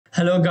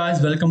Hello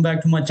guys, welcome back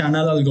to my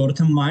channel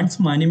Algorithm Minds.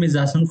 My name is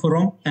Asan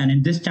Khurram, and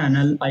in this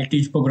channel I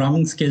teach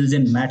programming skills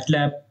in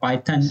MATLAB,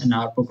 Python and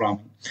R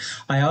programming.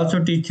 I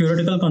also teach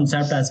theoretical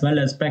concepts as well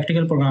as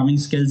practical programming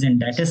skills in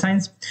data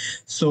science.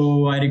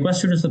 So I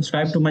request you to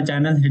subscribe to my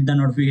channel, hit the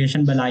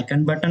notification bell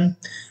icon button.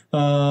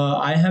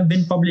 I have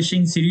been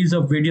publishing series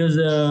of videos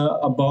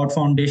about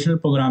foundational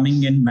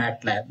programming in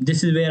MATLAB.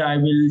 This is where I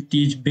will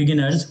teach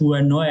beginners who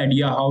have no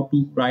idea how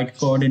to write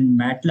code in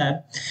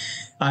MATLAB.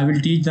 I will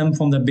teach them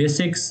from the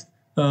basics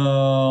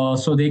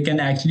so they can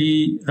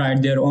actually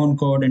write their own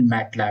code in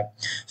MATLAB.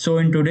 So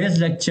in today's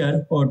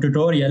lecture or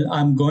tutorial,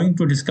 I'm going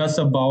to discuss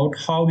about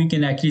how we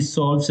can actually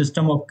solve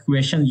system of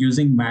equations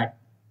using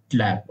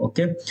MATLAB.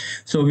 Okay,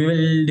 so we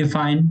will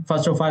define,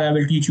 first of all, I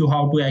will teach you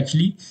how to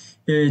actually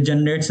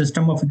generate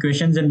system of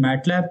equations in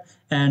MATLAB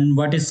and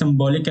what is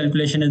symbolic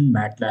calculation in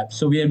MATLAB.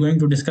 So we are going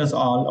to discuss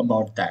all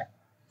about that.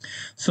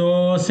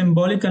 So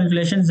symbolic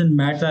calculations in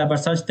MATLAB are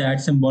such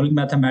that symbolic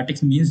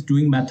mathematics means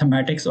doing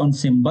mathematics on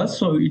symbols.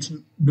 So it's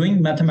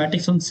doing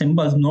mathematics on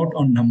symbols, not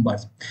on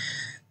numbers.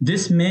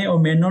 This may or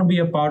may not be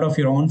a part of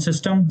your own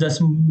system. The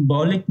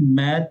Symbolic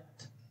Math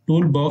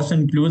Toolbox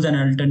includes an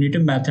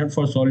alternative method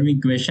for solving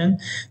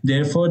equations.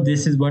 Therefore,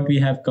 this is what we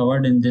have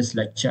covered in this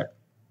lecture.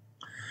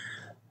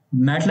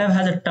 MATLAB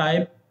has a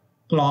type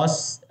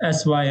class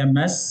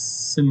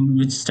SYMS,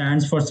 which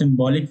stands for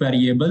symbolic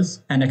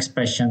variables and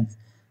expressions.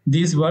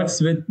 This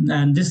works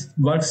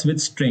with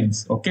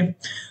strings. Okay,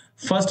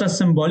 first, a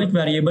symbolic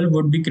variable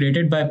would be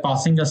created by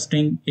passing a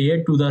string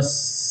a to the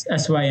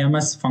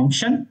SYMS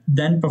function,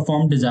 then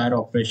perform desired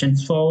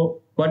operations. So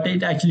what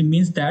it actually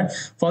means that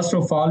first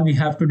of all we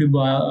have to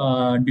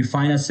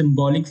define a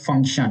symbolic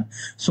function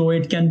so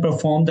it can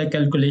perform the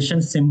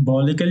calculation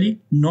symbolically,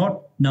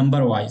 not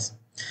number wise.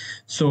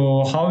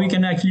 So how we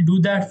can actually do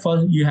that?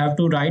 First you have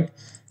to write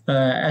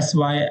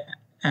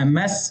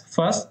SYMS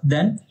first,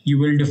 then you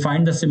will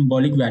define the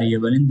symbolic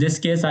variable. In this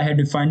case, I had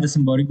defined the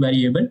symbolic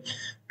variable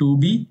to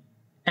be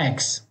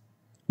x.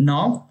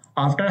 Now,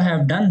 after I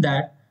have done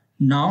that,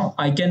 now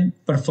I can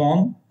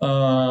perform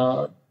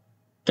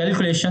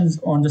calculations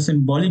on the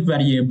symbolic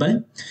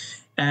variable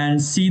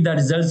and see the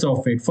results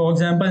of it. For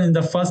example, in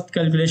the first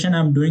calculation,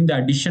 I'm doing the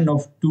addition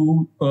of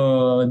two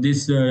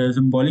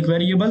symbolic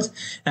variables,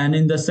 and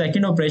in the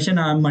second operation,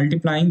 I'm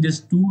multiplying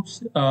these two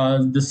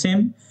the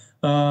same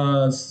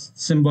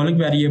symbolic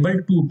variable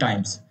 2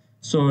 times.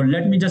 So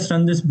let me just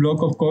run this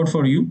block of code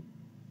for you.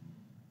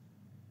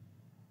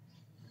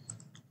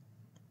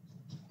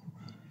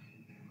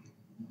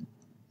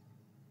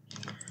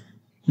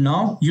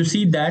 Now you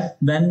see that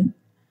when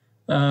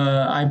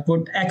I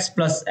put x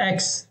plus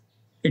x,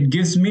 it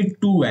gives me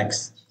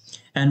 2x,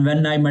 and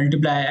when I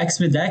multiply x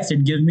with x,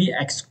 it gives me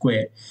x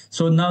squared.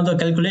 So now the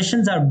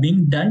calculations are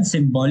being done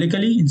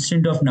symbolically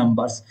instead of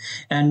numbers.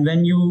 And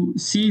when you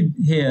see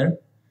here,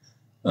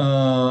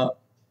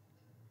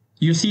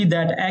 you see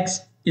that x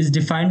is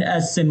defined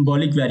as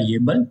symbolic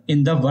variable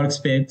in the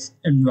workspace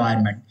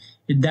environment.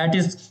 That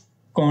is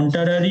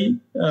contrary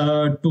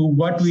to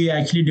what we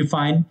actually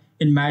define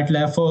in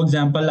MATLAB. For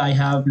example, I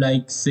have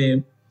like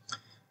say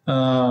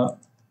var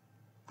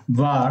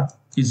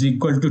is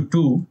equal to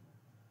 2.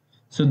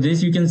 So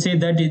this you can say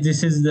that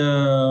this is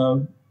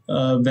the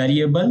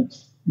variable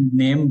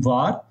named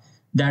var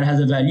that has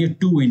a value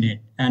 2 in it,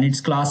 and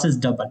its class is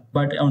double.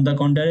 But on the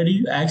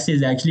contrary, x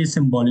is actually a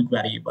symbolic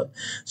variable.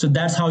 So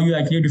that's how you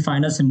actually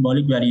define a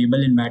symbolic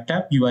variable in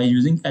MATLAB. You are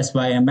using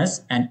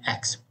SYMS and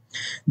x.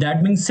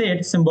 That being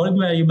said, symbolic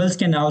variables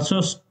can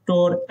also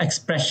store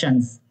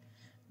expressions.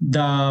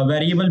 The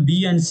variable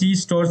b and c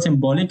store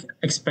symbolic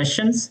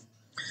expressions.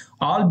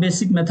 All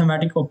basic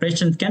mathematical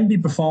operations can be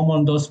performed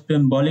on those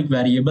symbolic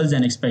variables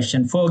and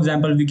expressions. For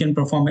example, we can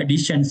perform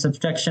addition,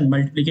 subtraction,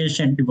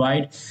 multiplication,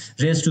 divide,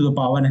 raised to the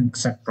power, and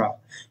etc.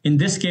 In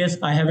this case,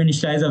 I have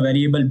initialized a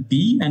variable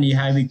b and I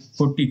have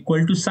put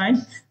equal to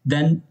sign.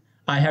 Then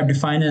I have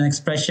defined an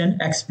expression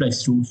x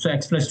plus 2. So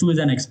x plus 2 is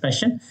an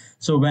expression.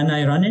 So when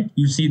I run it,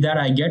 you see that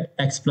I get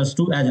x plus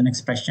 2 as an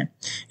expression.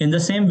 In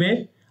the same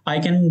way, I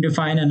can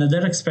define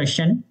another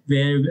expression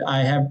where I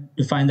have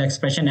defined the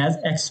expression as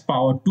x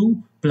power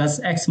 2 plus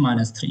x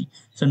minus 3.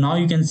 So now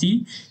you can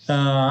see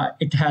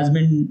it has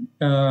been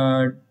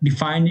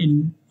defined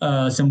in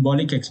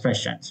symbolic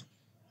expressions.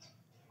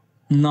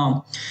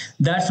 Now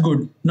that's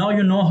good. Now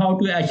you know how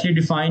to actually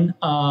define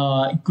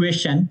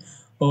equation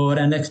or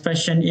an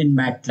expression in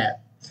MATLAB.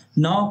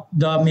 Now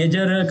the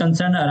major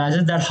concern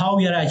arises that how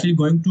we are actually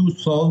going to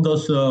solve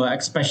those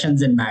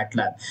expressions in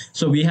MATLAB.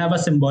 So we have a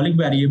symbolic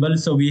variable.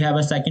 So we have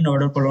a second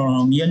order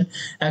polynomial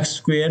x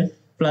squared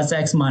plus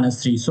x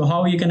minus 3. So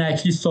how you can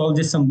actually solve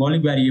these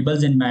symbolic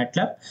variables in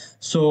MATLAB?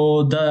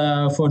 So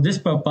for this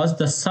purpose,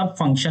 the sub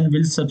function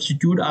will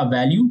substitute a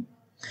value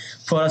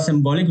for a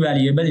symbolic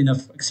variable in an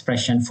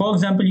expression. For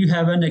example, you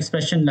have an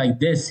expression like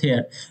this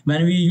here.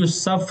 When we use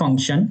sub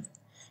function,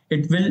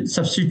 it will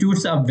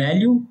substitute a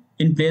value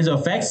in place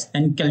of x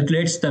and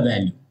calculates the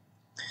value.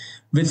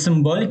 With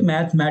symbolic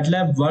math,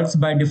 MATLAB works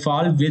by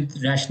default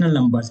with rational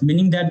numbers,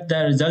 meaning that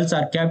the results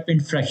are kept in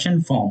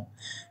fraction form.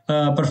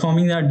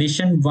 Performing the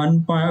addition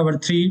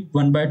 1/3,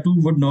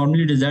 1/2 would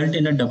normally result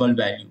in a double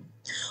value.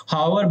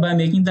 However, by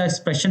making the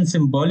expression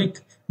symbolic,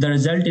 the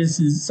result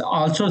is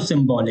also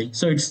symbolic.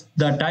 So it's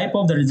the type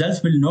of the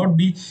results will not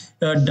be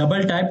a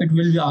double type, it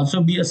will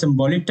also be a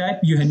symbolic type.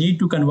 You need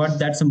to convert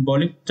that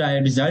symbolic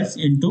type results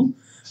into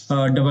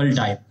double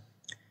type.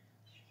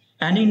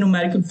 Any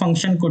numerical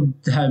function could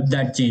help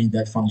that change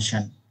that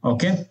function.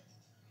 Okay.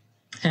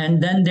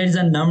 And then there is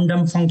a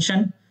num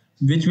function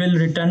which will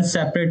return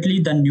separately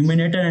the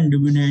numerator and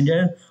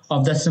denominator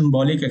of the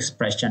symbolic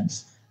expression.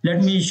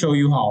 Let me show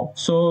you how.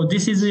 So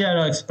this is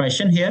your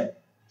expression here.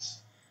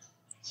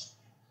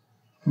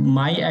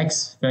 My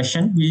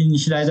expression, we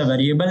initialize a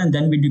variable and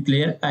then we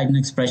declare an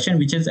expression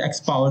which is x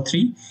power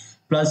 3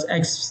 plus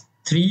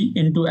x3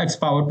 into x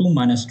power 2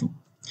 minus 2.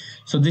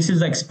 So this is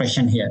the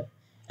expression here.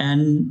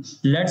 And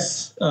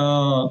let's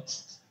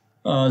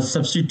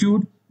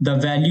substitute the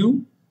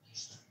value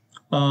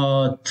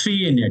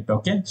 3 in it.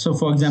 Okay, so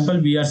for example,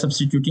 we are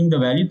substituting the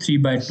value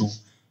 3/2,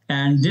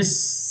 and this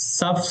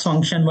subs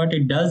function, what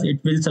it does,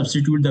 it will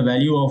substitute the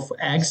value of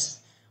x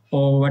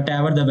or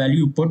whatever the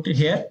value you put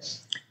here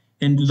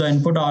into the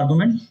input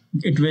argument.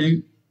 It will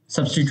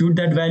substitute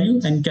that value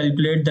and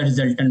calculate the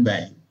resultant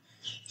value.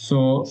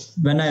 So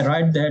when I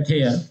write that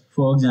here,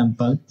 for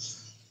example,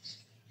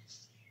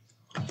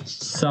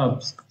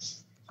 subs,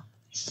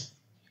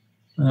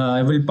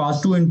 I will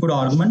pass two input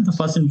argument. The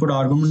first input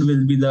argument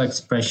will be the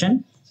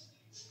expression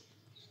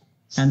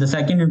and the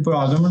second input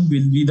argument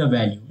will be the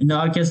value. In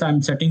our case,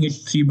 I'm setting it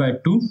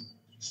 3/2.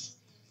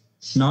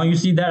 Now you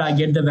see that I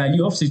get the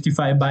value of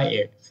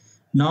 65/8.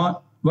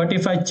 Now what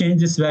if I change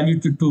this value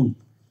to 2?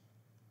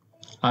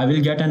 I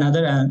will get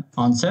another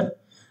answer,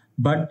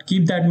 but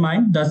keep that in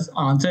mind, the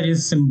answer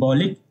is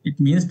symbolic. It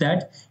means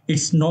that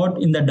it's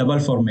not in the double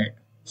format.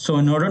 So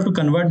in order to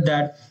convert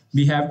that,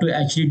 we have to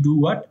actually do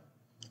what?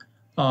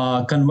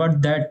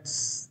 Convert that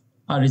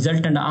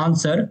resultant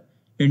answer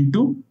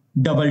into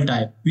double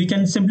type. We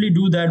can simply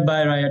do that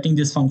by writing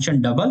this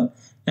function double,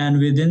 and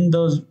within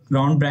those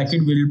round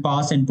bracket we will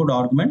pass input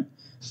argument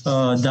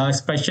the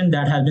expression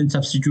that has been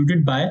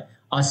substituted by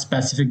a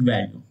specific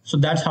value. So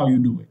that's how you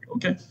do it.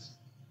 Okay,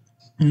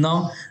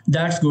 now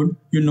that's good.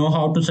 You know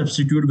how to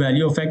substitute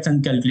value of x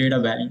and calculate a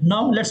value.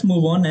 Now let's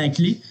move on and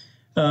actually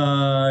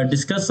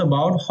discuss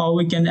about how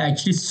we can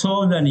actually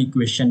solve an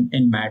equation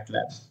in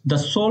MATLAB. The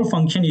solve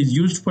function is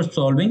used for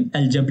solving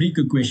algebraic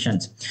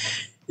equations.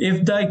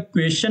 If the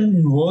equation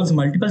involves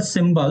multiple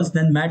symbols,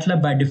 then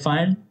MATLAB by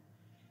default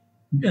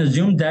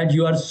assume that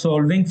you are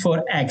solving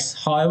for x.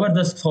 However,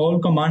 the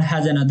solve command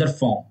has another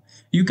form.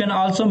 You can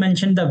also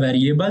mention the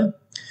variable.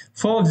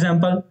 For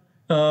example,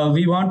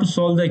 we want to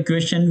solve the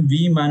equation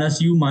v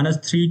minus u minus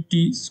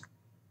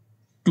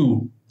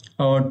 3t2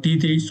 or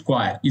t3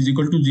 square is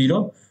equal to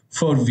 0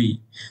 for v.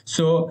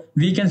 So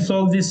we can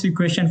solve this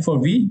equation for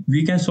v,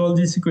 we can solve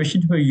this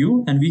equation for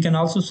u, and we can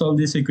also solve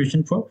this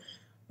equation for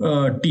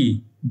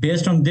t.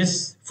 Based on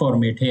this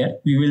format here,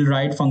 we will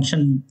write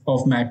function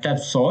of MATLAB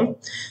solve.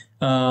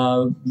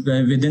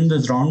 Within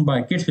the round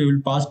brackets, we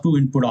will pass two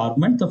input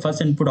arguments. The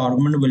first input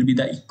argument will be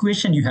the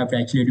equation you have to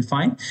actually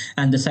define,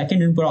 and the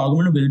second input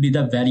argument will be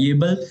the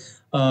variable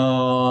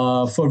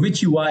for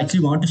which you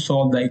actually want to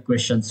solve the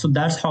equation. So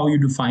that's how you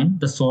define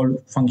the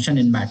solve function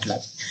in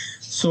MATLAB.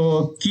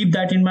 So keep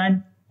that in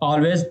mind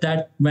always,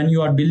 that when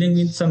you are dealing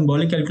with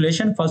symbolic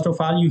calculation, first of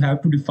all, you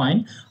have to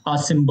define a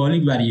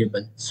symbolic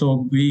variable.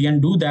 So we can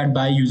do that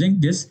by using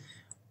this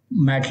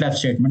MATLAB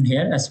statement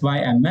here,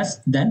 syms,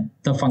 then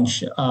the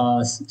function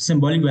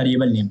symbolic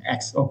variable name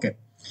x. Okay,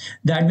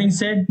 that being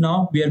said,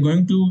 now we are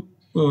going to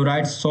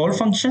write solve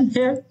function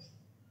here.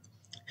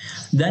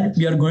 Then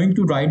we are going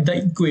to write the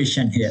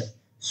equation here.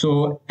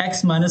 So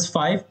x minus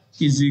 5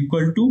 is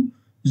equal to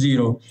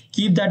 0.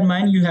 Keep that in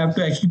mind, you have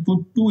to actually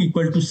put 2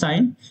 equal to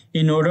sign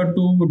in order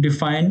to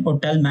define or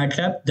tell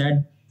MATLAB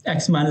that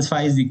x minus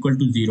 5 is equal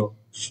to 0.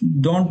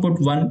 Don't put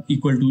 1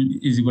 equal to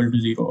is equal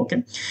to 0.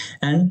 Okay,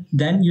 and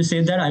then you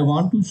say that I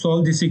want to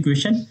solve this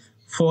equation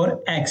for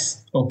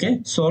x.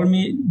 Okay, solve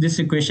me this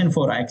equation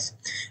for x,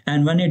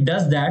 and when it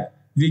does that,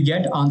 we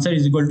get answer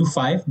is equal to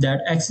 5,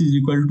 that x is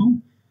equal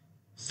to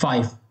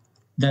 5,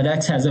 that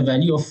x has a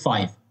value of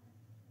 5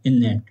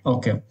 in it.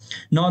 Okay,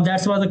 now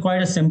that was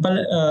quite a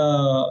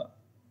simple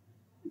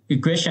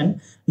equation.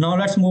 Now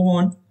let's move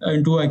on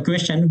into an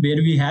equation where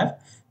we have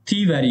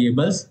three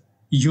variables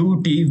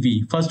u, t,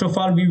 v. First of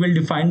all, we will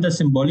define the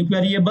symbolic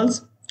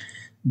variables.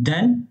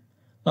 Then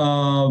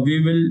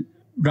we will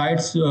write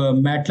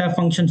MATLAB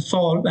function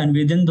solve, and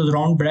within the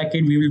round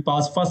bracket we will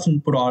pass first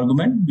input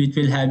argument which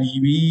will have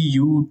v,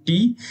 u,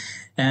 t,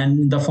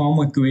 and the form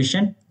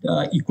equation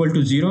equal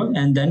to 0,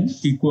 and then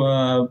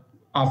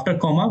after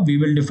comma we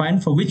will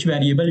define for which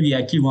variable we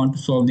actually want to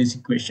solve this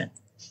equation.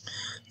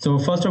 So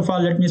first of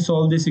all, let me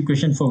solve this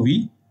equation for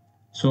v.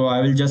 So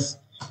I will just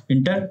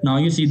enter. Now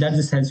you see that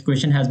this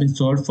equation has been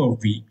solved for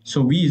v.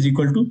 So v is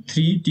equal to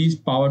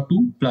 3t power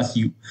 2 plus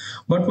u.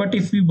 But what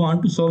if we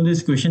want to solve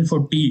this equation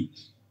for t?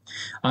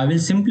 I will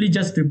simply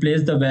just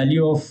replace the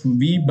value of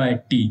v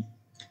by t.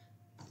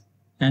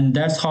 And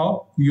that's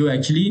how you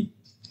actually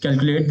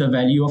calculate the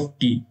value of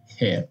t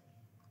here.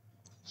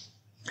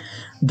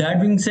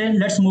 That being said,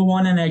 let's move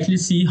on and actually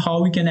see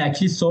how we can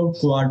actually solve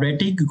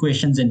quadratic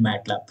equations in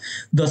MATLAB.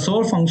 The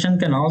solve function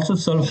can also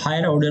solve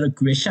higher order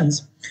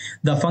equations.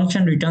 The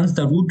function returns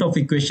the root of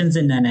equations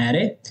in an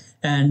array,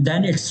 and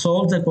then it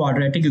solves the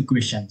quadratic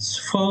equations.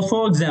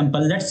 For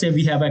example, let's say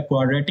we have a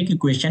quadratic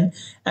equation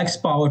x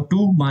power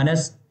 2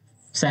 minus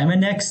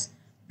 7x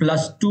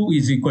plus 2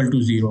 is equal to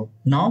 0.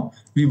 Now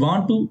we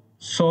want to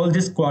solve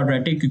this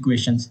quadratic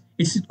equations.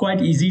 It's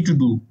quite easy to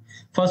do.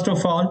 First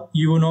of all,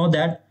 you know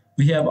that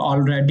we have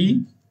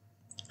already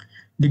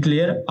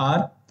declared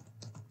our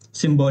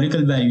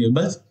symbolical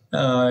variables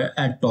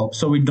at top,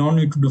 so we don't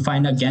need to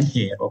define again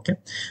here. Okay,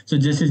 so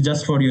this is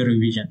just for your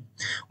revision.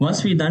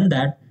 Once we done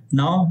that,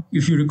 now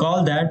if you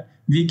recall that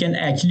we can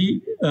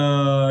actually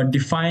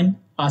define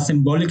a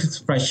symbolic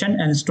expression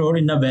and store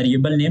in a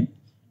variable name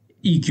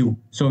eq.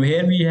 So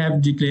here we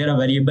have declared a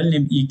variable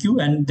name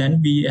eq, and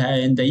then we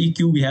in the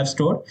eq we have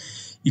stored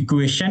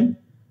equation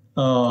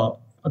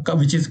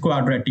which is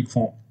quadratic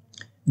form.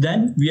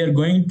 Then we are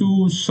going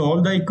to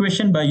solve the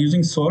equation by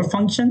using solve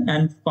function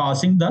and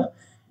passing the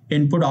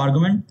input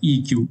argument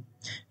eq.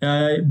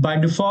 By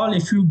default,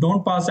 if you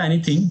don't pass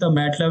anything, the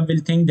MATLAB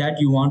will think that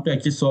you want to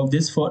actually solve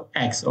this for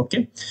x.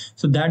 Okay,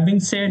 so that being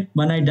said,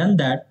 when I done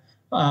that,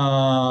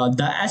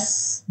 the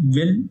s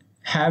will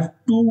have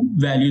two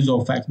values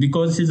of x,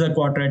 because this is a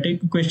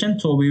quadratic equation,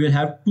 so we will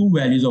have two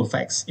values of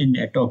x in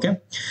it. Okay,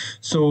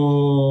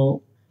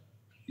 so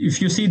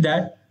if you see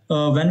that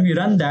when we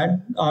run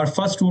that, our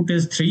first root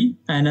is 3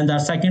 and then our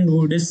second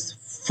root is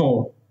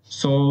 4.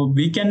 So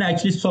we can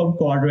actually solve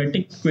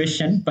quadratic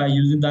equation by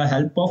using the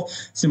help of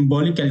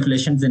symbolic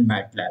calculations in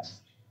MATLAB.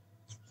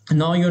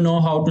 Now you know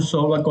how to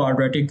solve a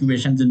quadratic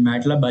equations in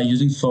MATLAB by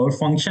using solve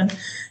function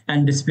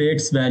and display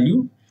its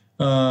value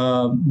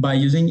by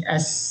using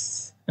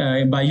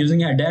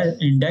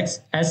index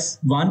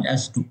s1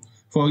 s2.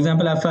 For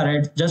example, if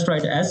I just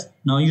write s,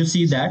 now you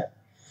see that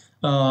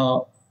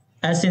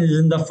s is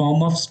in the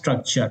form of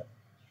structure.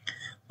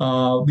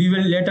 We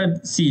will later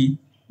see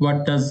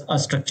what does a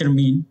structure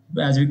mean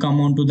as we come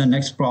on to the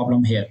next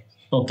problem here.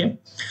 Okay,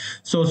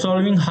 so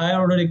solving higher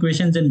order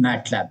equations in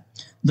MATLAB.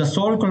 The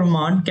solve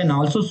command can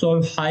also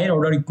solve higher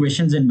order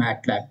equations in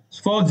MATLAB.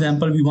 For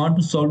example, we want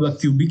to solve a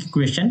cubic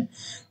equation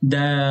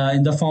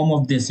in the form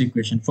of this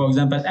equation. For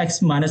example,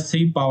 x minus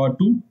 3 power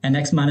 2 and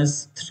x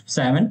minus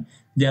 7,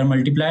 they are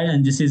multiplied,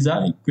 and this is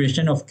the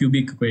equation of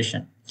cubic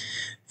equation.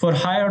 For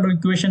higher order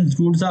equations,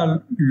 roots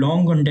are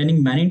long,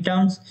 containing many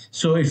terms.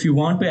 So if you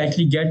want to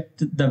actually get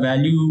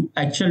the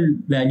actual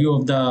value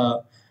of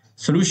the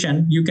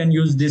solution, you can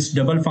use this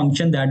double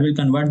function that will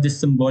convert this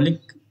symbolic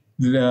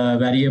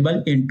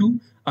variable into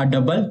a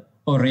double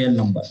or real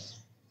number.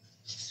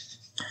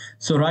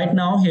 So right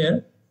now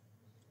here,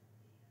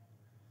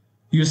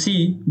 you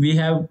see we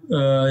have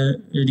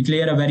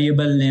declared a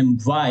variable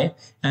named y,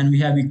 and we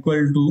have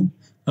equal to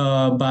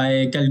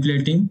by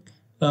calculating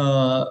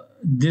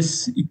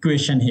this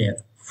equation here,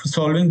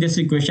 solving this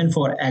equation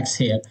for x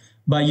here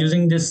by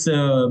using this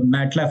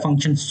MATLAB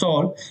function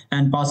solve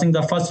and passing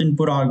the first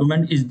input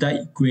argument is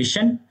the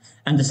equation,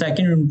 and the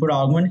second input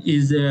argument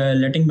is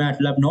letting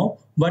MATLAB know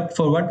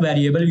for what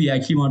variable we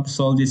actually want to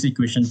solve this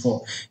equation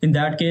for. In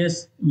that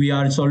case, we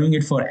are solving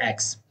it for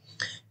x,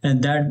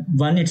 and that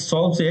when it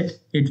solves it,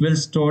 it will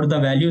store the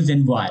values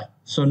in y.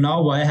 So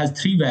now y has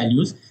three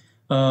values,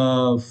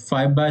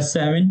 5 by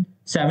 7,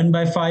 7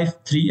 by 5,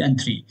 3 and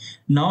 3.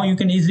 Now you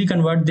can easily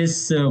convert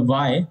this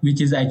y,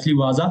 which is actually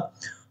was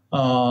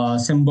a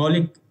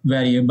symbolic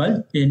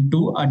variable,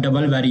 into a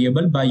double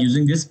variable by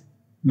using this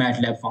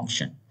MATLAB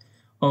function.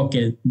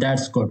 Okay,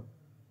 that's good.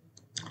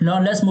 Now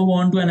let's move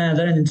on to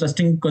another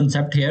interesting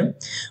concept here,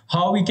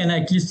 how we can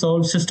actually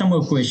solve system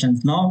of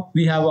equations. Now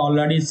we have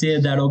already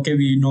said that okay,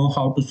 we know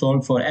how to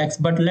solve for x,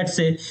 but let's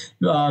say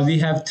we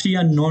have three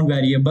unknown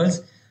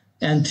variables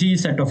and three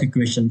set of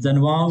equations,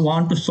 and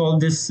want to solve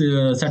this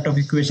set of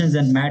equations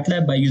in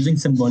MATLAB by using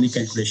symbolic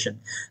calculation.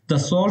 The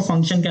solve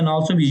function can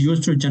also be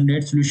used to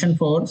generate solution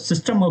for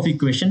system of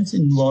equations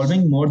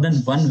involving more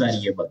than one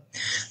variable.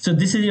 So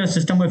this is your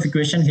system of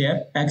equation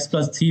here: x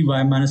plus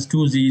 3y minus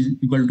 2z is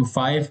equal to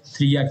 5,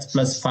 3x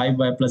plus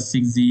 5y plus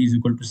 6z is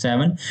equal to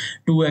 7,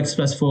 2x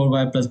plus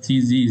 4y plus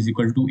 3z is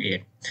equal to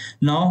 8.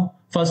 Now,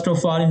 first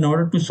of all, in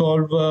order to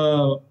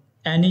solve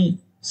any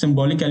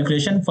symbolic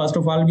calculation, first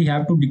of all we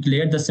have to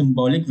declare the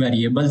symbolic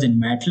variables in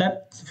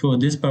MATLAB. For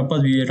this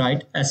purpose, we will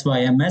write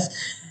syms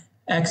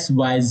x,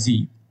 y,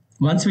 z.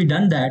 Once we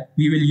done that,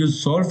 we will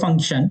use solve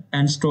function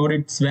and store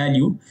its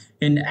value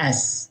in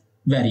s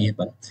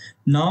variable.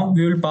 Now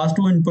we will pass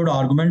two input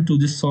argument to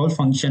this solve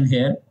function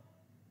here.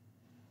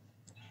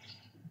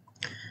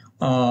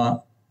 The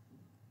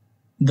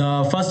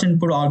first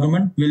input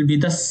argument will be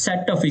the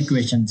set of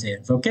equations here.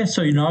 Okay,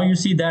 so now you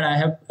see that I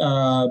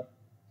have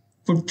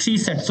put three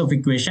sets of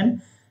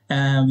equation.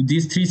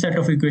 These three set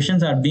of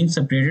equations are being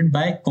separated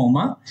by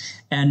comma,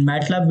 and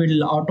MATLAB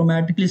will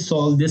automatically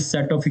solve this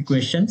set of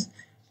equations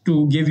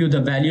to give you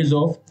the values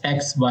of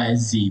x, y,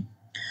 z.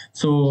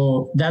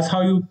 So that's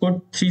how you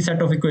put three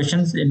set of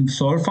equations in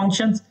solve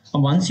functions.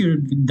 And once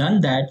you've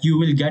done that, you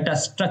will get a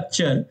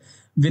structure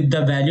with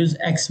the values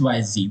x,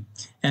 y, z.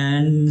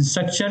 And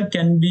structure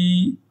can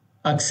be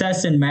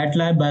accessed in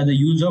MATLAB by the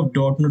use of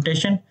dot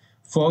notation.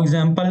 For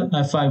example,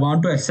 if I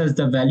want to access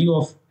the value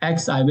of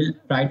x, I will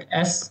write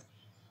s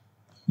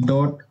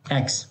dot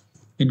x.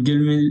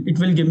 It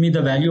will give me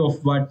the value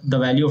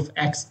of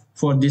x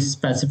for this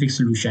specific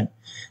solution.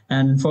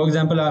 And for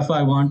example, if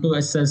I want to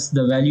access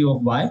the value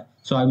of y,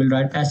 so I will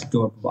write s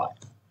dot y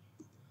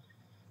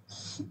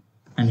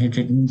and hit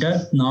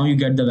enter. Now you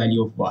get the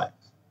value of y.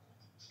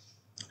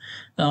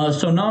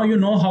 So now you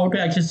know how to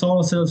actually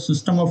solve a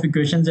system of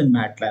equations in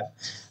MATLAB.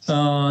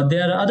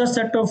 There are other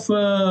set of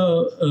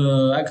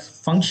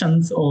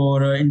functions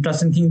or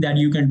interesting thing that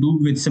you can do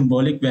with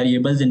symbolic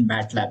variables in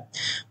MATLAB.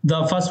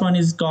 The first one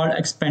is called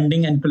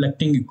expanding and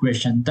collecting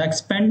equation. The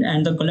expand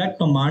and the collect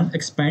command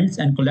expands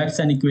and collects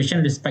an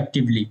equation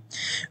respectively.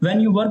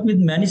 When you work with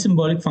many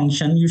symbolic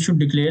functions, you should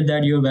declare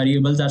that your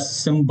variables are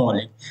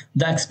symbolic.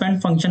 The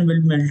expand function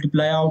will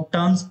multiply out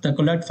terms. The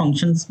collect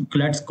functions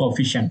collects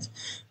coefficients.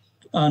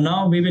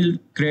 Now we will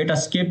create a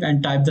skip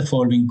and type the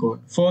following code.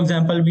 For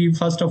example,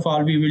 first of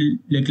all we will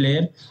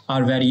declare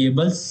our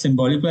variables,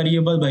 symbolic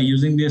variable, by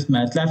using this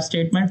MATLAB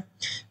statement.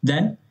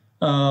 Then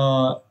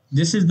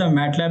this is the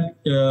MATLAB,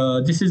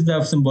 this is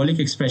the symbolic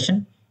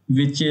expression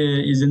which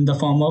is in the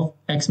form of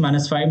x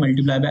minus 5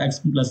 multiplied by x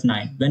plus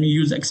 9. When you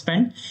use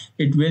expand,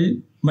 it will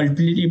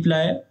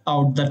multiply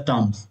out the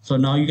terms. So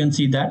now you can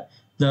see that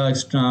the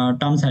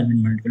terms have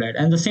been multiplied,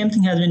 and the same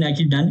thing has been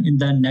actually done in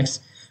the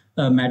next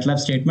MATLAB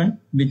statement,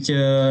 which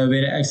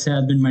where x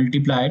has been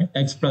multiplied,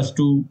 x plus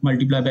 2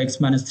 multiplied by x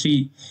minus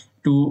 3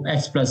 to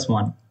x plus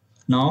 1.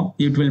 Now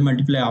it will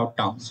multiply out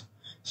terms.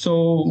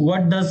 So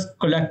what does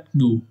collect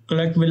do?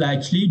 Collect will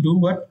actually do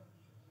what?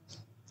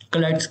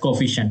 Collects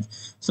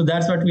coefficients. So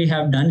that's what we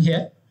have done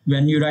here.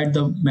 When you write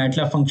the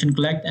MATLAB function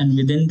collect, and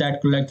within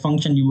that collect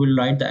function you will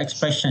write the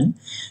expression,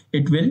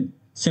 it will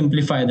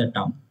simplify the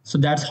term. So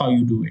that's how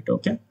you do it.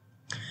 Okay.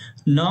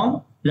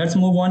 Now let's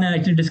move on and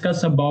actually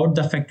discuss about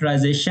the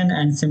factorization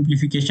and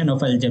simplification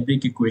of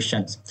algebraic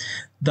equations.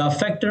 The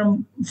factor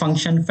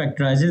function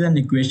factorizes an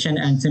equation,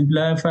 and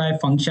simplify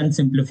function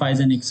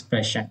simplifies an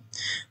expression.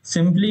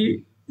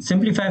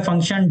 Simplify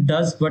function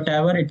does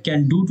whatever it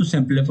can do to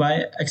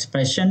simplify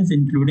expressions,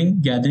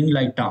 including gathering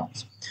like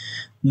terms.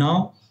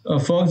 Now,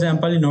 for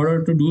example, in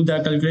order to do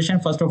the calculation,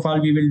 first of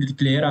all, we will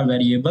declare our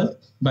variable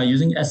by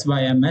using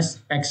syms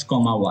x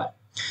comma y,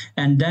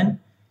 and then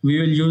we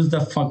will use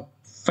the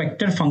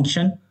factor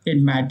function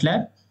in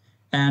MATLAB,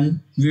 and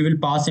we will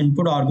pass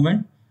input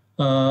argument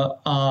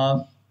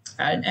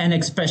an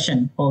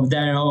expression of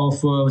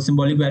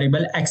symbolic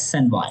variable x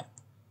and y.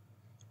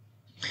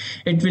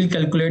 It will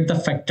calculate the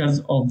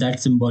factors of that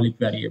symbolic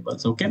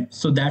variables. Okay,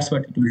 so that's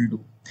what it will do.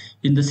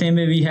 In the same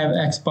way, we have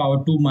x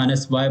power 2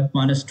 minus y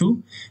minus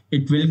 2.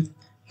 It will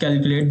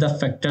calculate the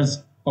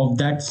factors of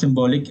that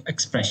symbolic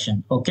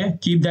expression. Okay,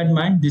 keep that in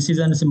mind. This is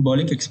a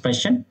symbolic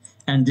expression,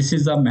 and this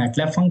is a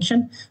MATLAB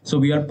function. So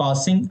we are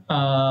passing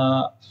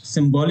a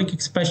symbolic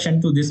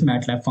expression to this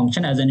MATLAB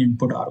function as an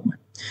input argument.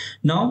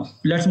 Now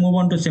let's move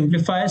on to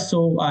simplify.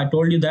 So I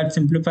told you that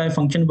simplify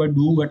function will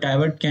do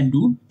whatever it can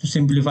do to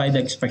simplify the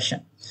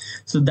expression.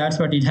 So that's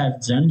what it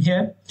has done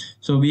here.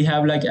 So we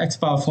have like x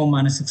power 4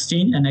 minus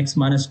 16 and x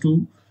minus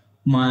 2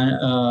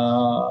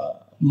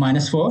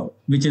 minus 4,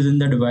 which is in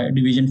the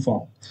division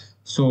form.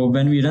 So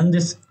when we run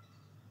this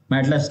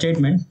MATLAB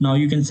statement, now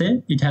you can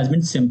say it has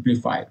been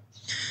simplified.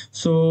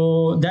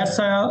 So that's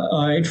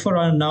it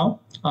for now.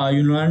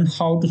 You learned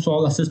how to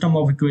solve a system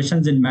of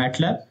equations in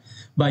MATLAB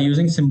by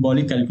using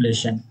symbolic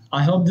calculation.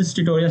 I hope this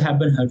tutorial have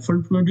been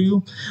helpful to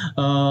you.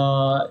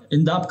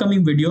 In the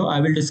upcoming video, I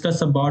will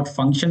discuss about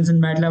functions in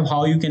MATLAB,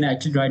 how you can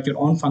actually write your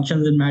own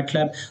functions in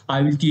MATLAB.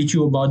 I will teach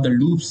you about the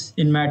loops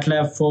in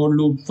MATLAB, for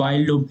loop, while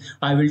loop.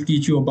 I will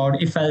teach you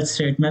about if-else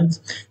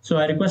statements. So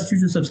I request you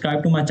to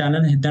subscribe to my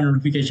channel and hit the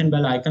notification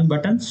bell icon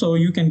button so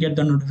you can get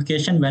the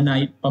notification when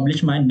I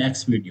publish my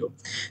next video.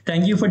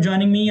 Thank you for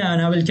joining me,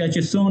 and I will catch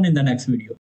you soon in the next video.